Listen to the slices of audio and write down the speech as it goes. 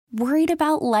Worried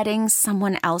about letting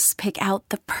someone else pick out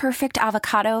the perfect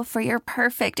avocado for your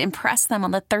perfect impress them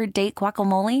on the third date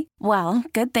guacamole? Well,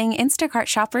 good thing Instacart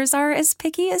shoppers are as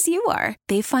picky as you are.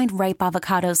 They find ripe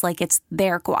avocados like it's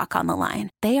their guac on the line.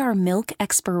 They are milk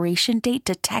expiration date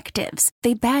detectives.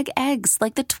 They bag eggs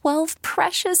like the 12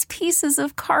 precious pieces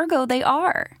of cargo they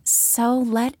are. So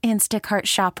let Instacart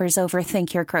shoppers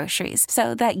overthink your groceries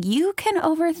so that you can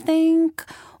overthink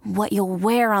what you'll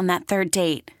wear on that third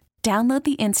date. Download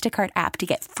the Instacart app to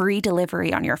get free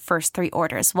delivery on your first 3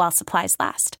 orders while supplies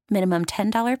last. Minimum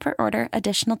 $10 per order.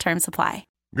 Additional terms apply.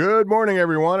 Good morning,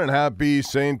 everyone, and happy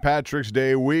St. Patrick's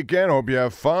Day weekend. Hope you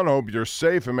have fun. Hope you're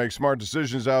safe and make smart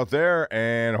decisions out there.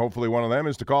 And hopefully one of them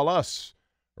is to call us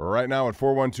right now at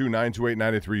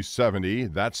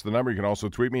 412-928-9370. That's the number. You can also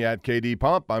tweet me at KD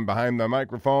Pump. I'm behind the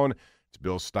microphone. It's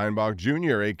Bill Steinbach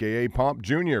Jr., a.k.a. Pump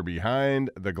Jr., behind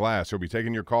the glass. He'll be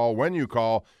taking your call when you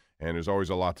call. And there's always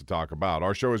a lot to talk about.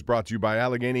 Our show is brought to you by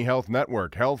Allegheny Health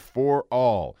Network, Health for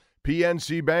All,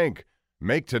 PNC Bank,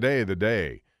 make today the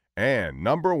day, and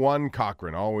Number One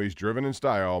Cochrane, always driven in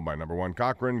style by Number One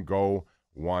Cochrane, go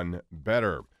one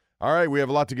better. All right, we have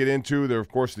a lot to get into. There, of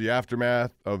course, the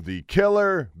aftermath of the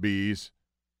Killer Bees.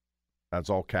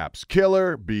 That's all caps.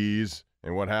 Killer Bees,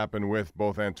 and what happened with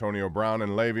both Antonio Brown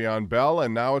and Le'Veon Bell,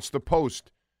 and now it's the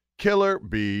post-Killer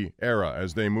Bee era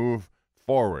as they move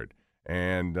forward.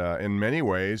 And in many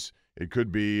ways, it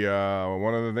could be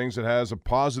one of the things that has a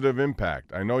positive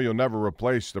impact. I know you'll never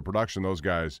replace the production those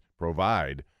guys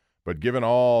provide, but given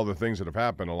all the things that have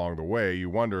happened along the way, you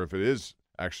wonder if it is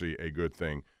actually a good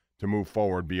thing to move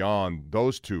forward beyond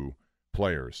those two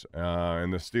players.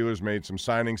 And the Steelers made some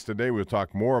signings today. We'll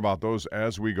talk more about those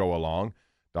as we go along.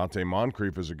 Dante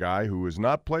Moncrief is a guy who has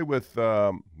not played with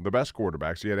the best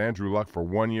quarterbacks. He had Andrew Luck for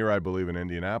 1 year, I believe, in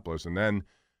Indianapolis, and then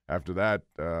after that,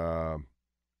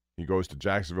 he goes to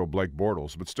Jacksonville, Blake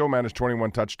Bortles, but still managed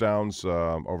 21 touchdowns,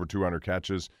 over 200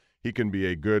 catches. He can be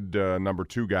a good number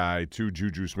 2 guy to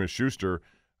Juju Smith-Schuster.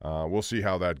 We'll see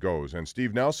how that goes. And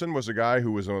Steve Nelson was a guy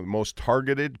who was the most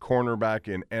targeted cornerback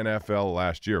in NFL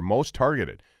last year. Most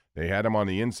targeted. They had him on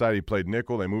the inside. He played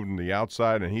nickel. They moved him to the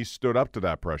outside, and he stood up to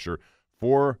that pressure.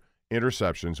 4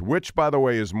 interceptions, which, by the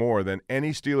way, is more than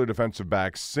any Steeler defensive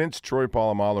back since Troy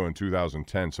Polamalu in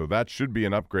 2010. So that should be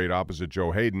an upgrade opposite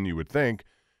Joe Hayden, you would think.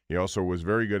 He also was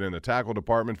very good in the tackle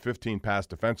department, 15 pass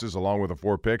defenses along with the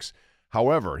 4 picks.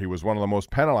 However, he was one of the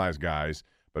most penalized guys.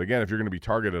 But again, if you're going to be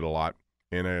targeted a lot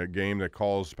in a game that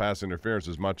calls pass interference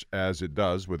as much as it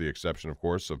does, with the exception, of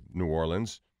course, of New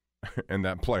Orleans and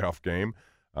that playoff game,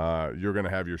 you're going to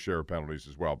have your share of penalties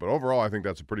as well. But overall, I think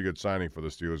that's a pretty good signing for the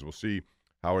Steelers. We'll see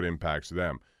how it impacts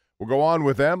them. We'll go on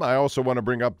with them. I also want to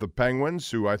bring up the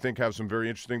Penguins, who I think have some very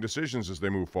interesting decisions as they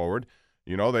move forward.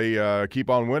 You know, they keep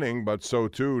on winning, but so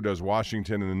too does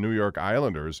Washington and the New York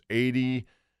Islanders.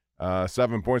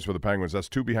 87 points for the Penguins. That's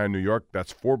 2 behind New York.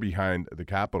 That's 4 behind the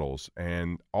Capitals.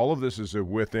 And all of this is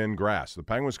within grasp. The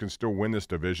Penguins can still win this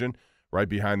division. Right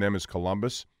behind them is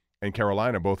Columbus and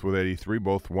Carolina, both with 83,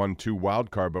 both 1-2 wild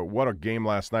card. But what a game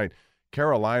last night.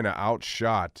 Carolina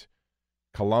outshot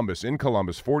Columbus in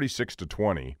Columbus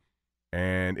 46-20,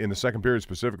 and in the second period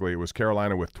specifically, it was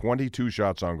Carolina with 22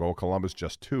 shots on goal, Columbus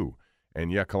just 2,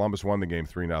 and yet Columbus won the game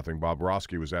 3-0. Bob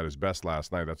Roski was at his best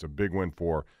last night. That's a big win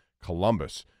for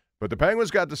Columbus. But the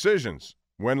Penguins got decisions.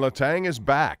 When Letang is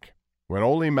back, when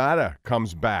Ole Mata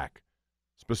comes back,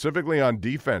 specifically on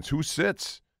defense, who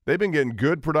sits? They've been getting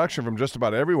good production from just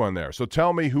about everyone there. So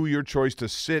tell me who your choice to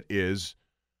sit is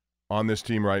on this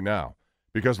team right now,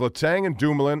 because Letang and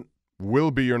Dumoulin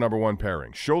will be your number 1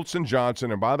 pairing. Schultz and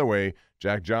Johnson, and by the way,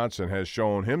 Jack Johnson has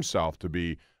shown himself to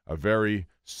be a very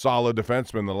solid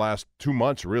defenseman the last 2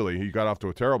 months, really. He got off to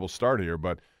a terrible start here,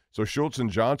 but so Schultz and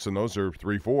Johnson, those are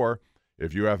 3-4.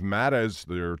 If you have Matt as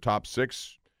your top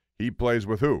 6, he plays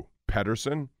with who?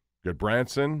 Pedersen,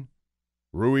 Goodbranson,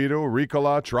 Ruido,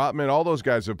 Ricola, Trotman, all those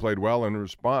guys have played well in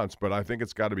response, but I think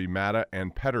it's got to be Mata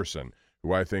and Pedersen,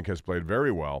 who I think has played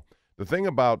very well. The thing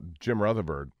about Jim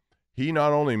Rutherford, he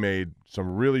not only made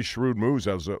some really shrewd moves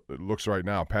as it looks right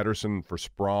now. Pedersen for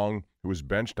Sprong, who was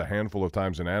benched a handful of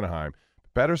times in Anaheim.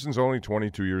 Pedersen's only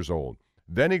 22 years old.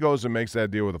 Then he goes and makes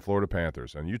that deal with the Florida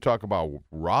Panthers. And you talk about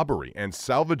robbery and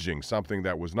salvaging something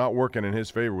that was not working in his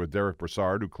favor with Derek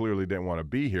Brassard, who clearly didn't want to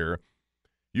be here.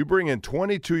 You bring in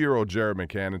 22-year-old Jared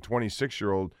McCann and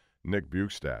 26-year-old Nick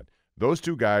Bukestad. Those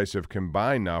two guys have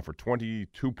combined now for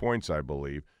 22 points, I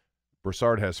believe.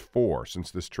 Brassard has 4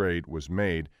 since this trade was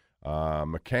made.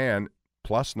 McCann,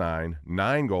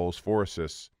 +9 goals, 4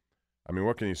 assists. I mean,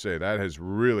 what can you say? That has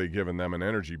really given them an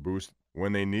energy boost.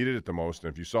 when they needed it the most.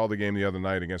 And if you saw the game the other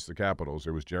night against the Capitals,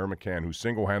 it was Jared McCann who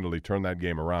single-handedly turned that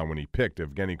game around when he picked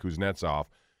Evgeny Kuznetsov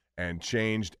and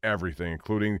changed everything,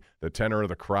 including the tenor of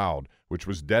the crowd, which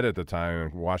was dead at the time,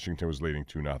 and Washington was leading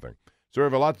 2-0. So we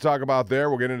have a lot to talk about there.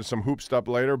 We'll get into some hoop stuff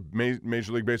later.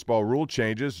 Major League Baseball rule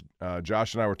changes.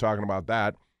 Josh and I were talking about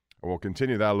that, and we'll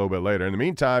continue that a little bit later. In the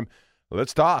meantime,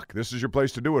 let's talk. This is your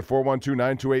place to do it,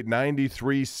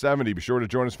 412-928-9370. Be sure to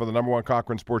join us for the #1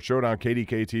 Cochran Sports Showdown,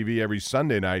 KDK-TV, every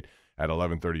Sunday night at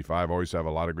 11:35. Always have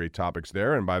a lot of great topics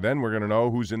there, and by then we're going to know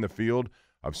who's in the field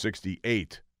of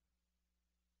 68.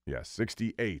 Yes,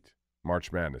 68.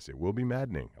 March Madness. It will be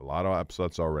maddening. A lot of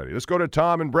upsets already. Let's go to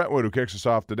Tom in Brentwood, who kicks us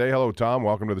off today. Hello, Tom.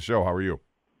 Welcome to the show. How are you?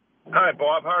 Hi,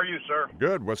 Bob. How are you, sir?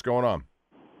 Good. What's going on?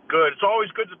 Good. It's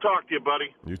always good to talk to you,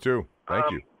 buddy. You too.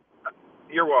 Thank you.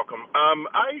 You're welcome.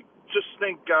 I just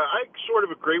think I sort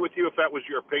of agree with you if that was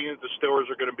your opinion. The Steelers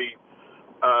are going to be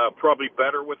probably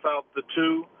better without the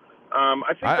two.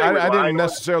 I didn't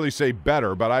necessarily say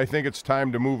better, but I think it's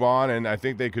time to move on, and I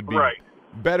think they could be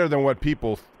better than what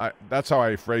people that's how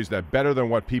I phrase that, better than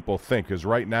what people think, because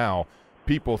right now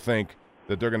people think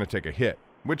that they're going to take a hit,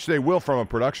 which they will from a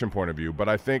production point of view, but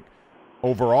I think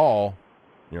overall,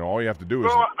 all you have to do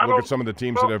is look at some of the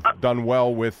teams that have done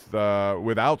well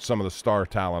without some of the star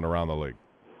talent around the league.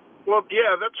 Well,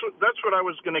 yeah, that's what I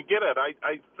was going to get at.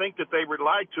 I think that they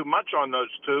rely too much on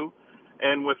those two,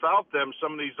 and without them,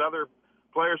 some of these other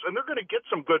players, and they're going to get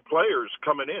some good players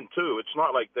coming in too. It's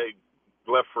not like they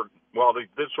they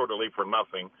did sort of leave for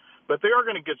nothing, but they are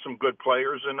going to get some good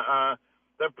players, and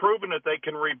they've proven that they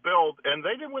can rebuild, and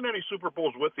they didn't win any Super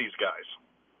Bowls with these guys.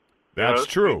 That's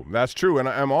true. That's true. And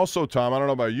I'm also, Tom, I don't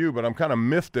know about you, but I'm kind of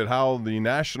miffed at how the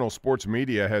national sports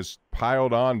media has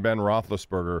piled on Ben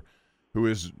Roethlisberger, who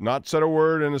has not said a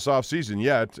word in this offseason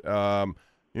yet,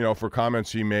 for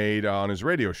comments he made on his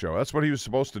radio show. That's what he was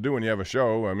supposed to do when you have a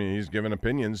show. I mean, he's given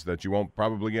opinions that you won't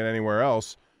probably get anywhere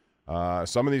else.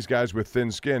 Some of these guys with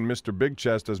thin skin, Mr. Big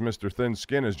Chest as Mr. Thin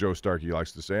Skin, as Joe Starkey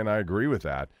likes to say, and I agree with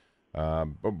that.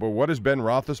 But what has Ben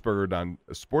Roethlisberger done?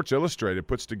 Sports Illustrated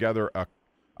puts together a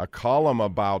column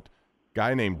about a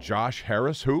guy named Josh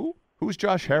Harris. Who's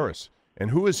Josh Harris? And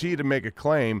who is he to make a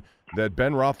claim that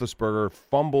Ben Roethlisberger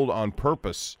fumbled on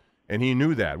purpose and he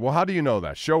knew that? Well, how do you know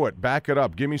that? Show it. Back it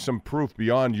up. Give me some proof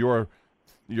beyond your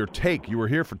take. You were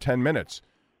here for 10 minutes.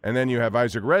 And then you have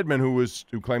Isaac Redman who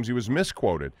claims he was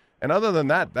misquoted. And other than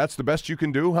that, that's the best you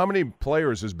can do? How many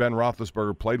players has Ben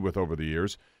Roethlisberger played with over the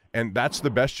years? And that's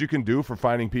the best you can do for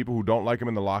finding people who don't like him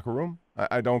in the locker room?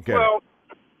 I don't get it.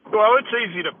 Well, it's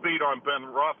easy to beat on Ben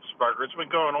Roethlisberger. It's been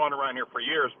going on around here for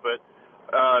years, but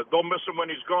they'll miss him when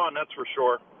he's gone, that's for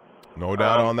sure. No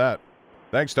doubt on that.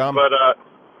 Thanks, Tom. But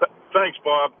thanks,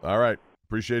 Bob. All right.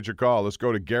 Appreciate your call. Let's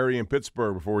go to Gary in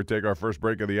Pittsburgh before we take our first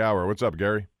break of the hour. What's up,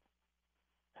 Gary?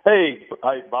 Hey.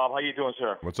 Hi, Bob. How you doing,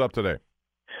 sir? What's up today?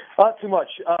 Not too much.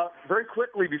 Very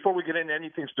quickly, before we get into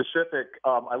anything specific,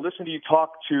 I listened to you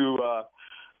talk to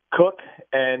Cook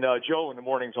and Joe in the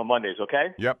mornings on Mondays,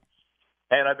 okay? Yep.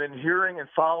 And I've been hearing and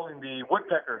following the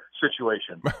woodpecker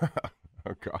situation.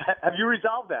 Oh, God. Have you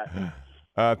resolved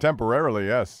that? Temporarily,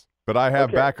 yes. But I have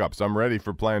backups. I'm ready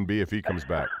for Plan B if he comes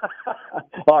back.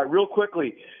 All right, real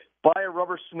quickly. Buy a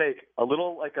rubber snake, a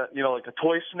little like a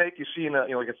toy snake you see in a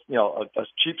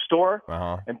cheap store,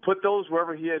 and put those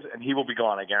wherever he is, and he will be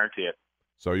gone. I guarantee it.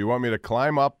 So you want me to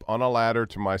climb up on a ladder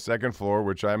to my second floor,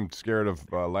 which I'm scared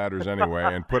of ladders anyway,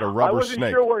 and put a rubber snake. I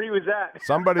wasn't sure where he was at.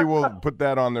 Somebody will put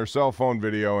that on their cell phone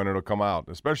video, and it'll come out,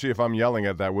 especially if I'm yelling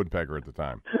at that woodpecker at the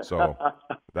time. So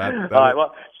that all right.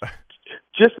 Well,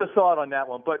 just a thought on that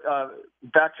one. But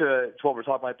back to what we're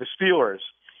talking about, the Steelers.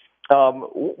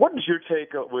 What is your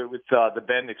take with the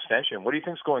Ben extension? What do you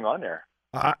think's going on there?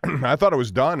 I thought it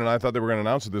was done, and I thought they were going to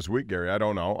announce it this week, Gary. I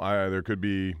don't know. There could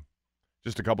be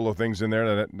just a couple of things in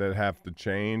there that have to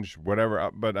change,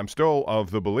 whatever. But I'm still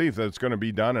of the belief that it's going to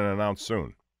be done and announced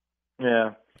soon.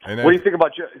 Yeah. And what do you think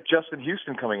about Justin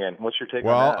Houston coming in? What's your take on that?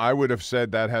 Well, I would have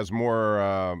said that has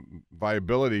more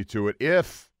viability to it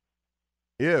if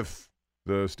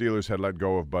the Steelers had let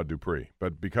go of Bud Dupree.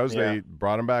 But because they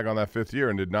brought him back on that fifth year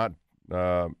and did not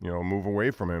move away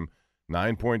from him,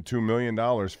 $9.2 million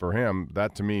for him,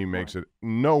 that to me makes it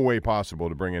no way possible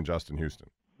to bring in Justin Houston.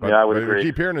 But, I would agree. I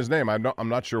keep hearing his name. I'm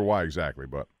not sure why exactly,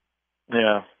 but.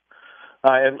 Yeah.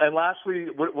 And lastly,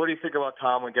 what do you think about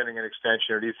Tomlin getting an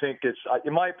extension? Or do you think it's,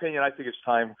 in my opinion, I think it's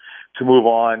time to move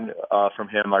on from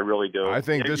him. I really do. I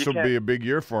think this will be a big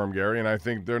year for him, Gary, and I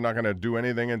think they're not going to do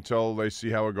anything until they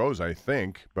see how it goes, I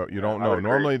think. But you don't know.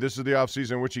 Normally, this is the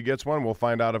offseason in which he gets one. We'll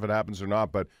find out if it happens or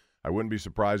not, but I wouldn't be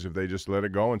surprised if they just let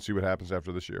it go and see what happens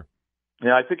after this year.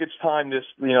 Yeah, I think it's time to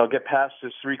get past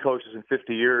this 3 coaches in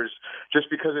 50 years. Just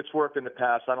because it's worked in the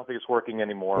past, I don't think it's working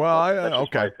anymore. Well, that's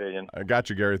just my opinion. I got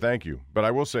you, Gary. Thank you. But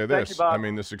I will say this. Thank you, Bob. I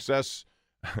mean, the success,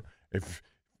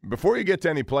 before you get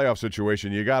to any playoff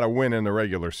situation, you got to win in the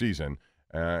regular season.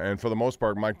 And for the most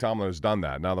part, Mike Tomlin has done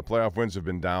that. Now, the playoff wins have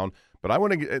been down. But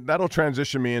that'll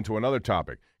transition me into another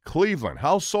topic. Cleveland,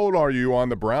 how sold are you on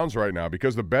the Browns right now?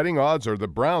 Because the betting odds are the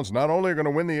Browns not only are going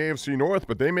to win the AFC North,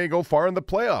 but they may go far in the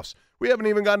playoffs. We haven't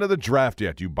even gotten to the draft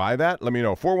yet. Do you buy that? Let me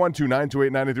know.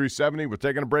 412-928-9370. We're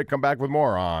taking a break. Come back with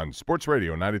more on Sports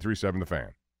Radio 93.7 The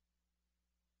Fan.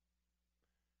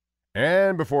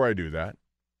 And before I do that,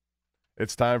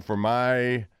 it's time for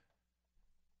my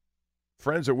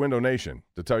friends at Window Nation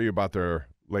to tell you about their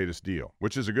latest deal,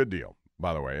 which is a good deal,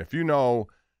 by the way. If you know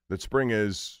that spring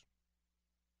is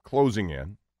closing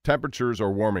in, temperatures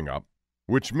are warming up,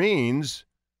 which means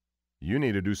you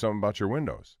need to do something about your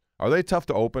windows. Are they tough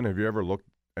to open? Have you ever looked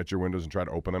at your windows and tried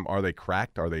to open them? Are they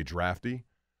cracked? Are they drafty?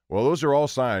 Well, those are all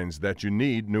signs that you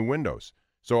need new windows.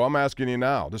 So I'm asking you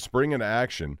now to spring into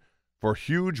action for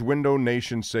huge Window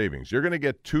Nation savings. You're going to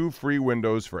get 2 free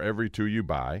windows for every 2 you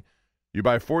buy. You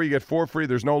buy 4, you get 4 free.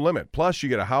 There's no limit. Plus, you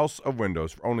get a house of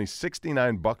windows for only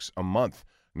 $69 a month.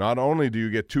 Not only do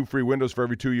you get 2 free windows for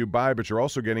every 2 you buy, but you're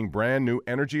also getting brand new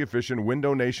energy-efficient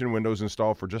Window Nation windows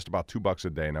installed for just about $2 a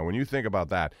day. Now, when you think about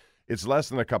that, it's less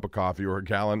than a cup of coffee or a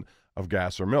gallon of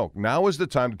gas or milk. Now is the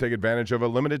time to take advantage of a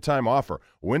limited-time offer.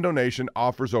 Window Nation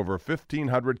offers over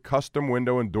 1,500 custom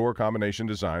window and door combination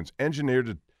designs engineered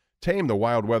to tame the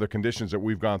wild weather conditions that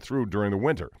we've gone through during the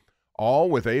winter, all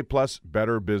with A+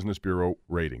 Better Business Bureau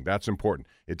rating. That's important.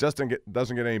 It doesn't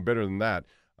get any better than that.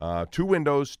 2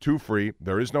 windows, 2 free.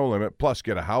 There is no limit. Plus,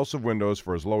 get a house of windows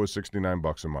for as low as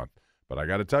 $69 a month. But I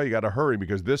got to tell you, got to hurry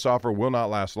because this offer will not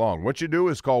last long. What you do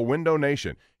is call Window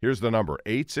Nation. Here's the number,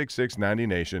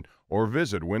 866-90-NATION, or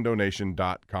visit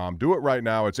windownation.com. Do it right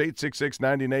now. It's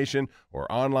 866-90-NATION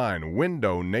or online,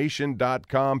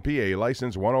 windownation.com, PA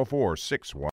license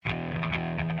 10461.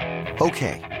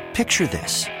 Okay, picture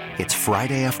this. It's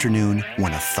Friday afternoon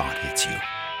when a thought hits you.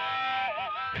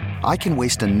 I can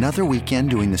waste another weekend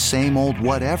doing the same old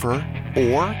whatever,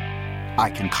 or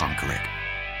I can conquer it.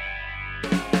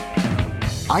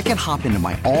 I can hop into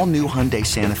my all-new Hyundai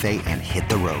Santa Fe and hit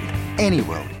the road. Any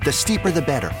road. The steeper, the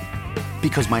better.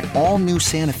 Because my all-new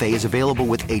Santa Fe is available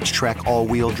with H-Track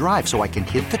all-wheel drive, so I can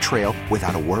hit the trail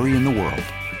without a worry in the world.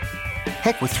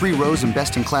 Heck, with 3 rows and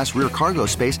best-in-class rear cargo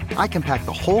space, I can pack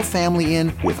the whole family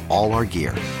in with all our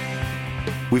gear.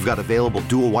 We've got available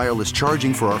dual wireless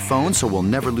charging for our phones, so we'll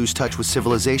never lose touch with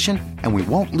civilization, and we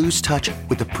won't lose touch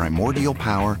with the primordial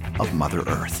power of Mother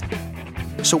Earth.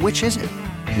 So which is it?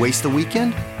 Waste the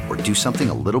weekend or do something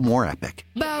a little more epic?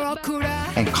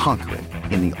 And conquer it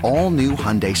in the all-new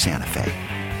Hyundai Santa Fe.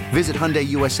 Visit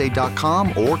HyundaiUSA.com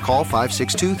or call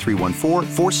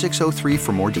 562-314-4603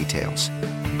 for more details.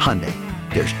 Hyundai,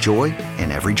 there's joy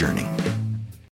in every journey.